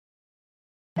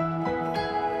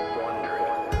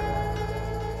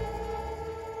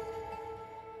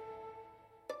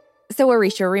So,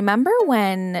 Arisha, remember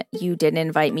when you didn't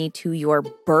invite me to your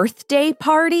birthday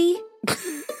party?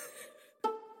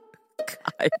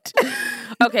 God.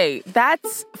 Okay,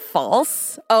 that's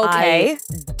false. Okay. I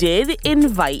did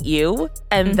invite you,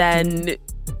 and then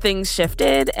things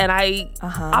shifted, and I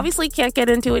obviously can't get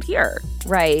into it here.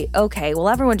 Right. Okay. Well,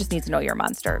 everyone just needs to know you're a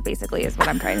monster, basically, is what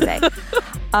I'm trying to say.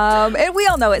 And we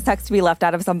all know it sucks to be left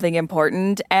out of something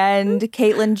important. And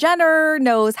Caitlyn Jenner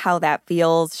knows how that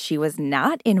feels. She was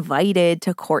not invited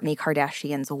to Kourtney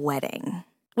Kardashian's wedding.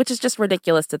 Which is just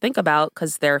ridiculous to think about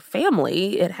because they're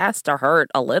family. It has to hurt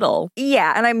a little.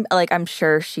 Yeah, and I'm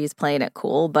sure she's playing it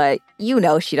cool, but you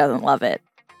know she doesn't love it.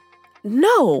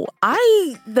 No,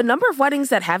 the number of weddings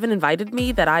that haven't invited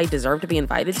me that I deserve to be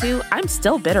invited to, I'm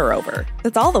still bitter over.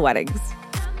 It's all the weddings.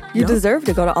 You deserve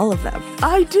to go to all of them.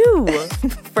 I do.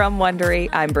 From Wondery,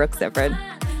 I'm Brooke Sifford.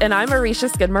 And I'm Arisha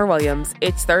Skidmore-Williams.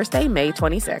 It's Thursday, May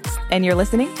 26th. And you're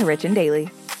listening to Rich and Daily.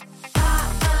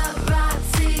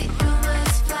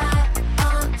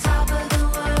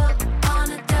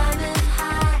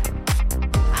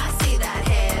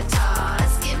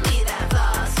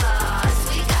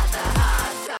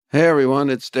 Hey everyone,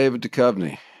 it's David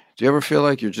Duchovny. Do you ever feel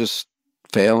like you're just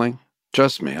failing?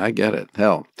 Trust me, I get it.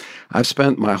 Hell, I've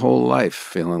spent my whole life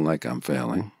feeling like I'm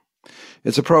failing.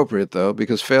 It's appropriate, though,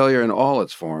 because failure in all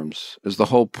its forms is the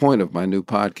whole point of my new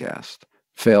podcast,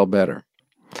 Fail Better.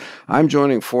 I'm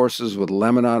joining forces with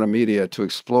Lemonada Media to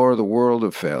explore the world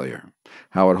of failure,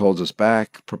 how it holds us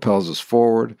back, propels us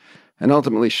forward, and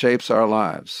ultimately shapes our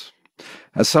lives.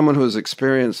 As someone who has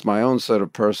experienced my own set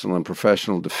of personal and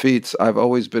professional defeats, I've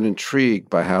always been intrigued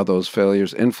by how those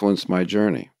failures influenced my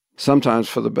journey, sometimes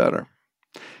for the better.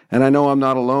 And I know I'm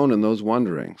not alone in those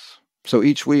wonderings. So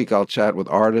each week I'll chat with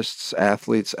artists,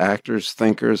 athletes, actors,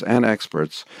 thinkers, and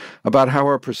experts about how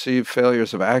our perceived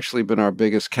failures have actually been our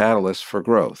biggest catalysts for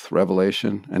growth,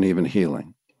 revelation, and even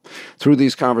healing. Through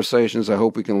these conversations, I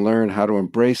hope we can learn how to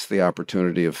embrace the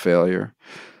opportunity of failure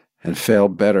and fail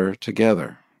better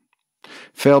together.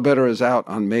 Fail Better is out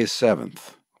on May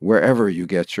 7th, wherever you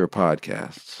get your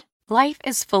podcasts. Life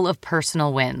is full of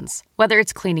personal wins. Whether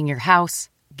it's cleaning your house,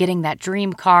 getting that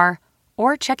dream car,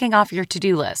 or checking off your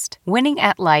to-do list, winning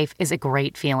at life is a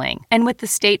great feeling. And with the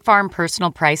State Farm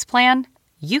Personal Price Plan,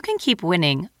 you can keep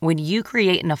winning when you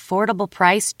create an affordable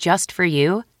price just for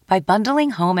you by bundling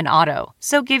home and auto.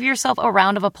 So give yourself a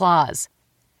round of applause.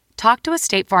 Talk to a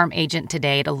State Farm agent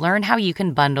today to learn how you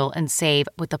can bundle and save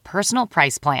with the Personal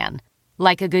Price Plan.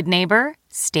 Like a good neighbor,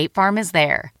 State Farm is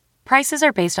there. Prices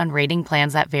are based on rating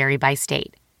plans that vary by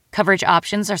state. Coverage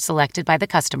options are selected by the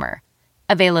customer.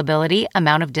 Availability,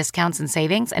 amount of discounts and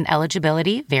savings, and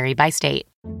eligibility vary by state.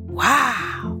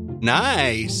 Wow.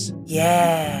 Nice.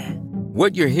 Yeah.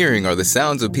 What you're hearing are the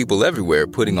sounds of people everywhere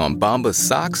putting on Bombas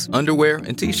socks, underwear,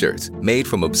 and T-shirts made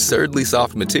from absurdly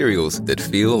soft materials that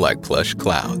feel like plush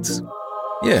clouds.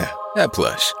 Yeah, that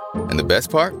plush. And the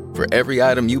best part? For every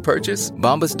item you purchase,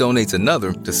 Bombas donates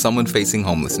another to someone facing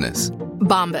homelessness.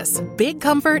 Bombas. Big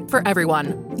comfort for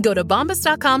everyone. Go to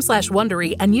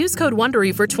bombas.com/Wondery and use code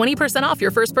Wondery for 20% off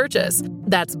your first purchase.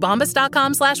 That's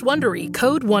bombas.com/Wondery.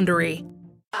 Code Wondery.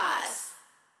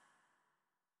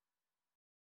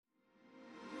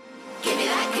 Give me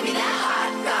that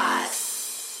hot goss.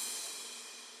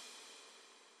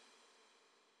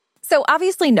 So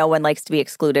obviously no one likes to be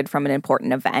excluded from an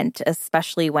important event,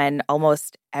 especially when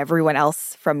almost everyone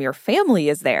else from your family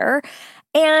is there.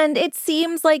 And it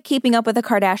seems like Keeping Up with the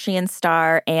Kardashian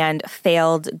star and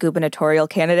failed gubernatorial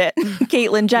candidate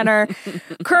Caitlyn Jenner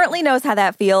currently knows how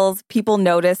that feels. People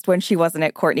noticed when she wasn't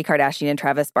at Kourtney Kardashian and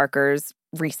Travis Barker's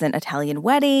recent Italian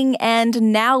wedding, and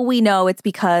now we know it's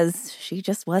because she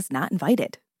just was not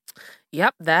invited.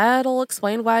 Yep, that'll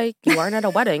explain why you aren't at a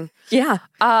wedding. Yeah.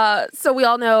 So we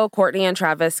all know Kourtney and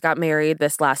Travis got married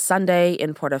this last Sunday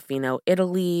in Portofino,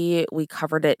 Italy. We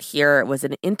covered it here. It was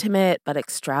an intimate but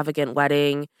extravagant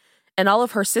wedding. And all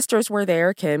of her sisters were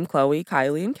there, Kim, Khloe,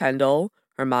 Kylie, and Kendall.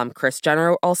 Her mom, Kris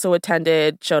Jenner, also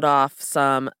attended, showed off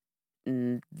some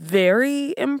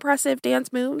very impressive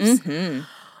dance moves.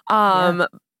 Mm-hmm.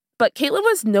 But Caitlyn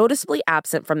was noticeably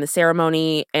absent from the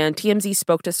ceremony, and TMZ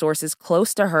spoke to sources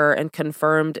close to her and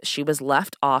confirmed she was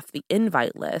left off the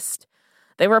invite list.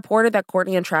 They reported that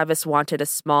Kourtney and Travis wanted a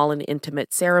small and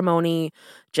intimate ceremony,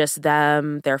 just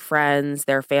them, their friends,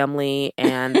 their family,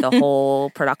 and the whole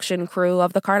production crew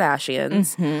of the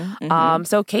Kardashians.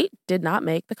 So Kate did not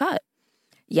make the cut.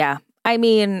 Yeah. I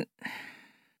mean,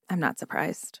 I'm not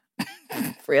surprised.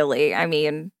 Really. I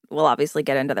mean, we'll obviously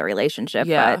get into the relationship,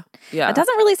 but it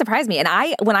doesn't really surprise me. And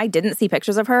when I didn't see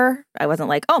pictures of her, I wasn't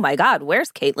like, oh my God, where's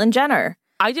Caitlyn Jenner?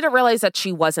 I didn't realize that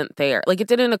she wasn't there. Like, it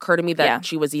didn't occur to me that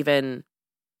she was even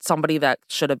somebody that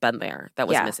should have been there that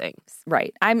was Yeah. missing.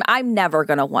 Right. I'm never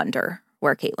going to wonder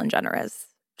where Caitlyn Jenner is,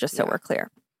 just so we're clear.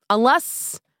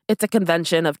 Unless it's a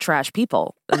convention of trash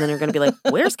people. And then you're going to be like,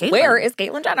 where's Caitlyn? Where is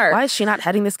Caitlyn Jenner? Why is she not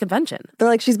heading this convention? They're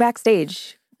like, she's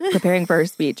backstage preparing for her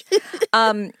speech.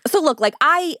 So look, like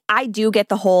I do get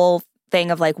the whole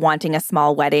thing of like wanting a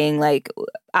small wedding. Like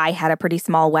I had a pretty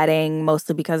small wedding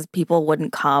mostly because people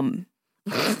wouldn't come.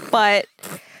 But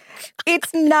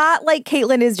it's not like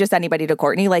Caitlyn is just anybody to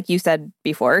Kourtney. Like you said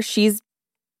before, she's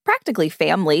practically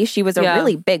family. She was a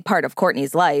really big part of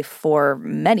Kourtney's life for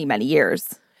many, many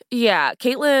years. Yeah,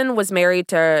 Caitlyn was married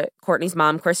to Kourtney's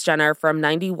mom, Kris Jenner, from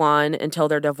 91 until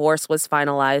their divorce was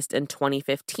finalized in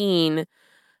 2015.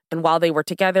 And while they were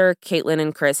together, Caitlyn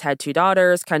and Kris had 2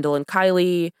 daughters, Kendall and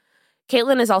Kylie.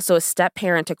 Caitlyn is also a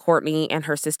step-parent to Kourtney and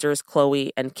her sisters, Khloe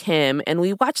and Kim. And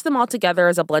we watched them all together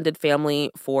as a blended family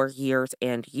for years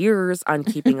and years on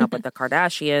Keeping Up with the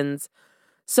Kardashians.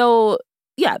 So,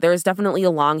 yeah, there's definitely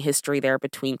a long history there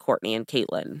between Kourtney and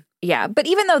Caitlyn. Yeah, but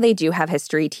even though they do have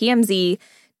history, TMZ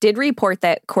did report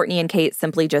that Kourtney and Kate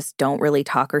simply just don't really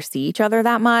talk or see each other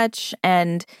that much,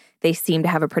 and they seem to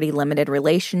have a pretty limited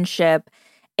relationship.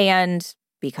 And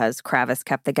because Kravis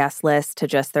kept the guest list to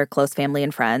just their close family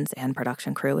and friends and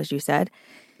production crew, as you said,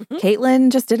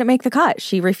 Caitlyn just didn't make the cut.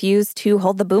 She refused to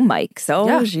hold the boom mic,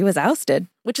 so she was ousted.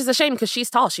 Which is a shame because she's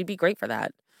tall. She'd be great for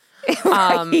that.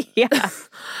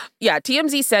 Yeah,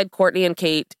 TMZ said Kourtney and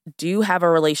Kate do have a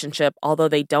relationship, although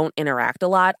they don't interact a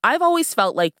lot. I've always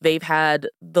felt like they've had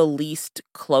the least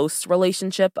close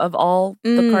relationship of all the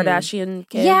Kardashian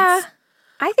kids. Yeah,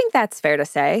 I think that's fair to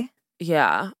say.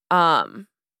 Yeah.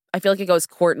 I feel like it goes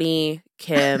Kourtney,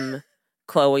 Kim,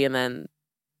 Khloe, and then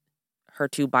her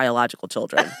 2 biological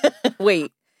children.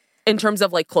 Wait. In terms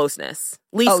of like closeness.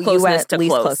 Least closeness to least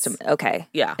close. close to okay.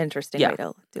 Yeah. Interesting Yeah. way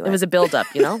to do it. It was a build-up,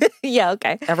 you know? Yeah,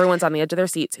 okay. Everyone's on the edge of their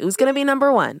seats. Who's going to be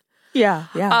number 1? Yeah.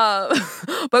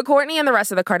 But Kourtney and the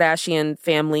rest of the Kardashian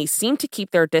family seem to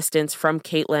keep their distance from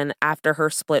Caitlyn after her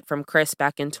split from Kris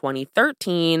back in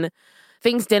 2013.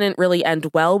 Things didn't really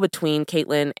end well between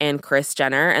Caitlyn and Kris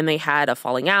Jenner, and they had a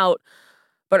falling out.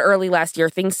 But early last year,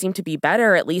 things seemed to be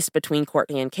better, at least between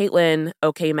Kourtney and Caitlyn.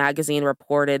 OK Magazine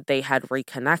reported they had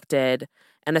reconnected,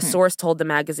 and a source told the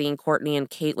magazine Kourtney and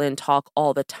Caitlyn talk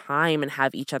all the time and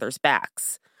have each other's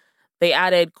backs. They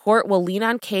added, Kourt will lean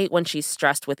on Kate when she's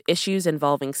stressed with issues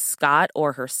involving Scott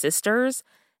or her sisters,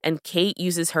 and Kate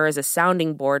uses her as a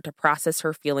sounding board to process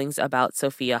her feelings about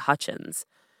Sophia Hutchins.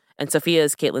 And Sophia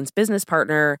is Caitlyn's business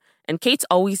partner, and Kate's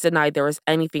always denied there was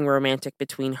anything romantic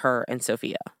between her and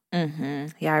Sophia. Mm-hmm.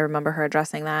 Yeah, I remember her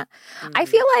addressing that. I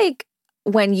feel like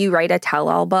when you write a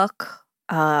tell-all book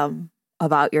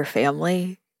about your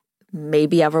family,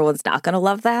 maybe everyone's not going to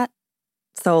love that.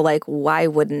 So, like, why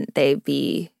wouldn't they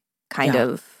be kind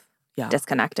of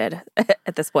disconnected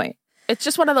at this point? It's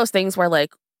just one of those things where,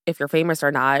 like, if you're famous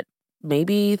or not,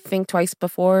 maybe think twice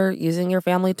before using your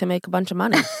family to make a bunch of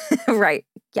money. Right.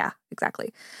 Yeah,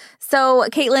 exactly. So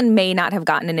Caitlyn may not have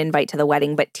gotten an invite to the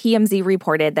wedding, but TMZ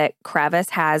reported that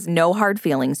Kravis has no hard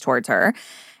feelings towards her.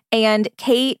 And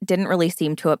Kate didn't really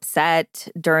seem too upset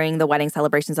during the wedding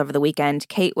celebrations over the weekend.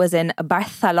 Kate was in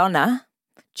Barcelona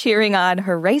cheering on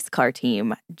her race car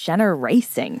team, Jenner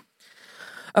Racing.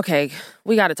 Okay,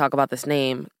 we got to talk about this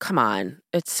name. Come on.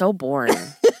 It's so boring.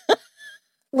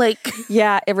 Like,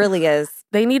 yeah, it really is.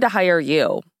 They need to hire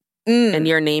you and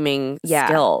your naming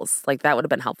skills. Like, that would have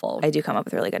been helpful. I do come up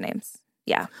with really good names.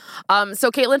 Yeah.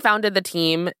 So Caitlyn founded the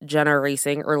team Jenner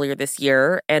Racing earlier this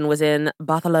year and was in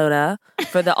Barcelona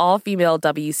for the all-female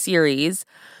W Series.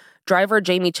 Driver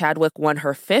Jamie Chadwick won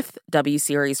her 5th W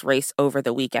Series race over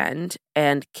the weekend,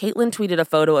 and Caitlyn tweeted a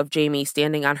photo of Jamie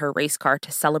standing on her race car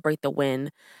to celebrate the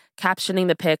win, captioning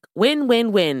the pic, "Win,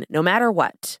 win, win, no matter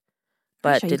what."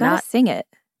 But did not sing it.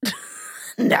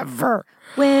 Never.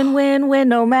 Win, win, win,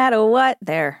 no matter what.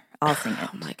 There, I'll sing it.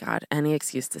 Oh my God, any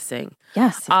excuse to sing.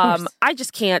 Yes, of course. I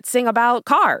just can't sing about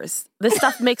cars. This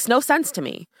stuff makes no sense to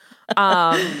me.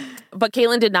 But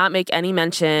Caitlyn did not make any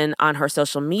mention on her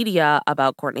social media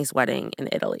about Kourtney's wedding in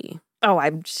Italy. Oh,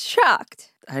 I'm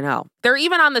shocked. I know. They're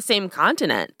even on the same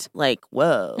continent. Like,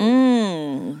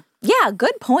 whoa. Yeah,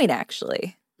 good point,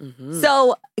 actually. Mm-hmm.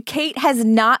 So Kate has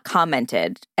not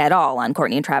commented at all on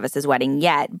Kourtney and Travis's wedding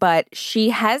yet, but she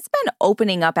has been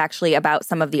opening up actually about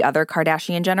some of the other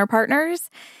Kardashian-Jenner partners.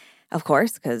 Of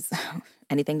course, because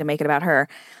anything to make it about her.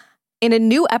 In a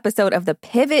new episode of the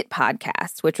Pivot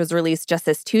podcast, which was released just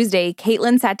this Tuesday,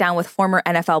 Caitlyn sat down with former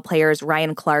NFL players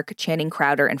Ryan Clark, Channing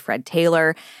Crowder, and Fred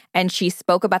Taylor, and she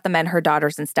spoke about the men her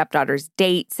daughters and stepdaughters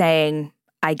date, saying,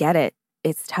 "I get it.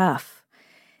 It's tough."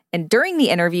 And during the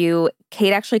interview,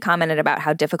 Kate actually commented about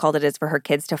how difficult it is for her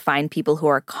kids to find people who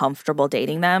are comfortable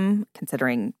dating them,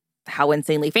 considering how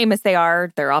insanely famous they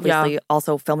are. They're obviously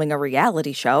also filming a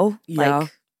reality show. Yeah.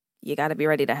 Like, you got to be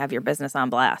ready to have your business on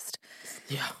blast.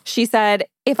 Yeah. She said,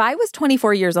 if I was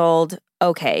 24 years old,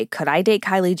 okay, could I date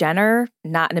Kylie Jenner?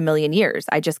 Not in a million years.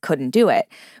 I just couldn't do it.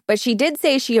 But she did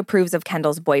say she approves of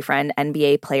Kendall's boyfriend,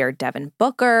 NBA player Devin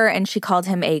Booker, and she called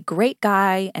him a great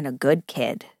guy and a good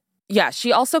kid. Yeah,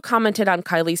 she also commented on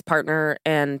Kylie's partner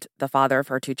and the father of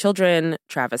her 2 children,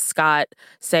 Travis Scott,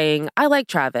 saying, I like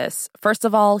Travis. First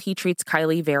of all, he treats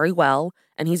Kylie very well,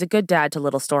 and he's a good dad to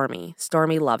little Stormy.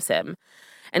 Stormy loves him.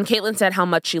 And Caitlyn said how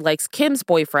much she likes Kim's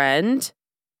boyfriend,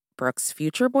 Brooke's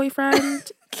future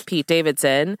boyfriend, Pete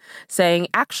Davidson, saying,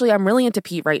 actually, I'm really into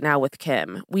Pete right now with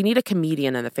Kim. We need a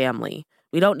comedian in the family.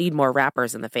 We don't need more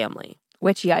rappers in the family.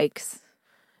 Which, yikes.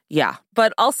 Yeah.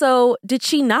 But also, did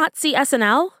she not see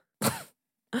SNL?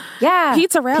 Yeah.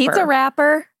 Pete's a rapper. Pete's a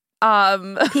rapper.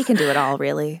 He can do it all,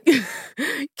 really.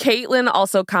 Caitlyn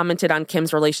also commented on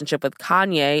Kim's relationship with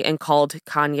Kanye and called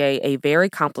Kanye a very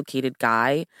complicated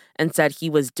guy and said he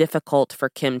was difficult for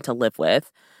Kim to live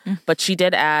with. But she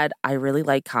did add, I really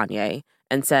like Kanye,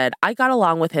 and said, I got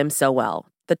along with him so well.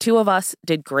 The 2 of us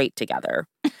did great together.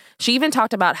 She even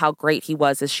talked about how great he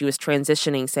was as she was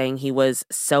transitioning, saying he was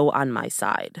so on my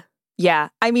side. Yeah.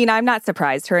 I mean, I'm not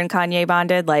surprised her and Kanye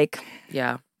bonded. Like,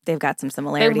 yeah, they've got some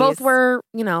similarities. They both were,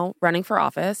 running for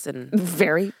office and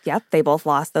they both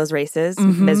lost those races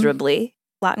miserably.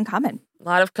 A lot in common. A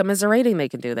lot of commiserating they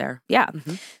can do there. Yeah.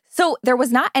 Mm-hmm. So there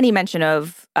was not any mention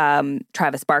of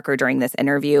Travis Barker during this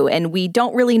interview, and we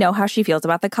don't really know how she feels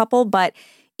about the couple, but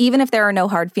even if there are no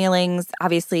hard feelings,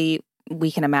 obviously we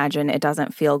can imagine it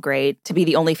doesn't feel great to be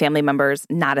the only family members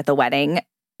not at the wedding.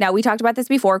 Now, we talked about this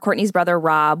before. Kourtney's brother,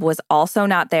 Rob, was also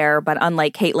not there, but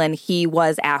unlike Caitlyn, he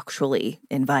was actually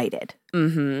invited.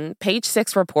 Page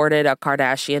 6 reported a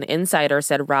Kardashian insider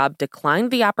said Rob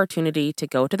declined the opportunity to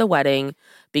go to the wedding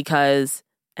because,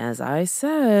 as I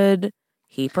said,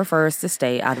 he prefers to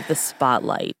stay out of the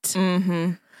spotlight.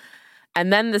 And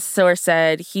then the source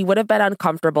said he would have been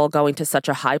uncomfortable going to such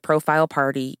a high-profile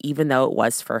party, even though it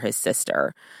was for his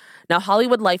sister. Now,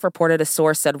 Hollywood Life reported a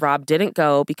source said Rob didn't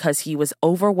go because he was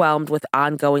overwhelmed with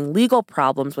ongoing legal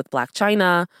problems with Blac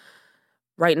Chyna.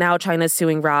 Right now, China's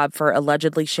suing Rob for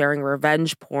allegedly sharing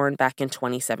revenge porn back in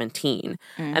 2017.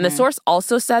 And the source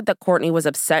also said that Kourtney was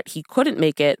upset he couldn't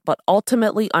make it, but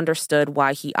ultimately understood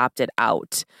why he opted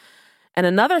out. And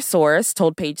another source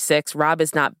told Page 6 Rob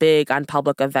is not big on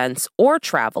public events or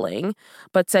traveling,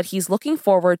 but said he's looking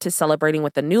forward to celebrating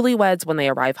with the newlyweds when they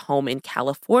arrive home in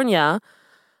California.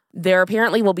 There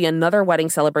apparently will be another wedding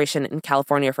celebration in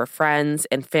California for friends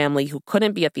and family who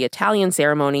couldn't be at the Italian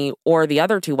ceremony or the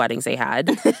other 2 weddings they had.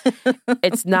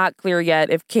 It's not clear yet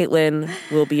if Caitlyn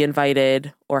will be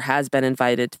invited or has been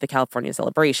invited to the California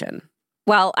celebration.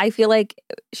 Well, I feel like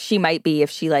she might be if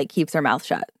she keeps her mouth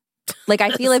shut. Like,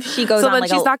 I feel if she goes on then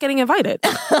she's not getting invited.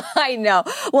 I know.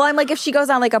 Well, I'm like, if she goes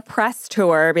on a press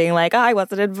tour being like, oh, I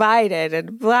wasn't invited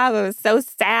and blah, it was so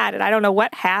sad and I don't know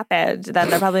what happened, then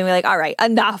they're probably gonna be like, all right,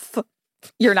 enough.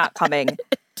 You're not coming.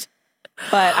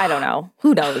 But I don't know.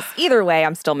 Who knows? Either way,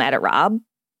 I'm still mad at Rob.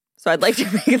 So I'd like to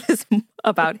make this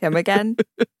about him again.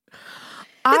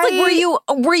 Are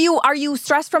you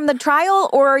stressed from the trial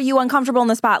or are you uncomfortable in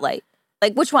the spotlight?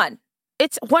 Like, which one?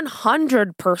 It's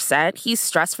 100% he's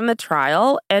stressed from the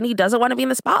trial and he doesn't want to be in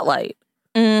the spotlight.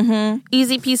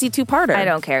 Easy peasy 2-parter. I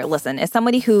don't care. Listen, as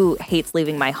somebody who hates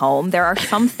leaving my home, there are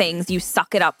some things you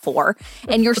suck it up for.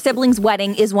 And your sibling's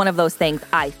wedding is one of those things,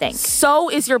 I think. So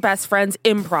is your best friend's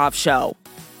improv show.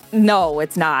 No,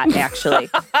 it's not, actually.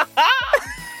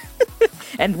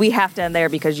 And we have to end there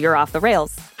because you're off the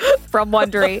rails. From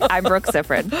Wondery, I'm Brooke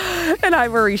Siffrin. And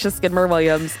I'm Marisha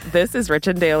Skidmore-Williams. This is Rich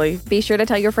and Daily. Be sure to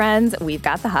tell your friends we've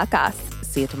got the hot goss.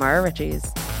 See you tomorrow, Richies.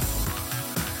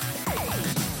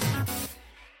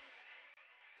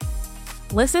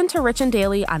 Listen to Rich and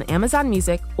Daily on Amazon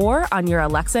Music or on your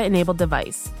Alexa-enabled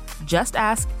device. Just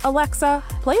ask, Alexa,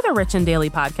 play the Rich and Daily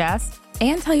podcast.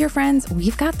 And tell your friends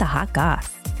we've got the hot goss.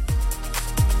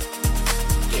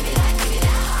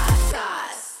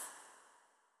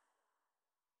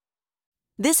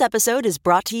 This episode is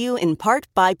brought to you in part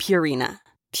by Purina.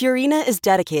 Purina is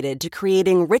dedicated to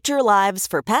creating richer lives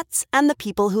for pets and the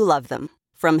people who love them.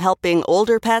 From helping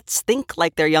older pets think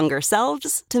like their younger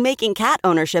selves to making cat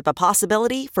ownership a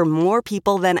possibility for more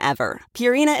people than ever,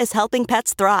 Purina is helping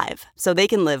pets thrive so they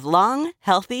can live long,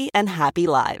 healthy, and happy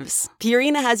lives.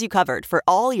 Purina has you covered for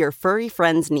all your furry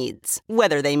friends' needs,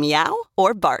 whether they meow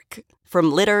or bark.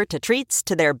 From litter to treats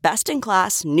to their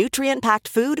best-in-class, nutrient-packed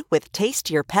food with taste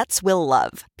your pets will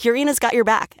love, Purina's got your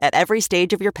back at every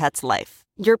stage of your pet's life.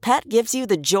 Your pet gives you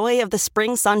the joy of the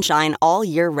spring sunshine all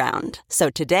year round. So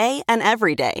today and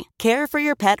every day, care for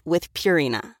your pet with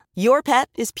Purina. Your pet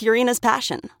is Purina's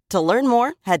passion. To learn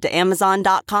more, head to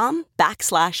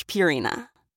amazon.com/Purina.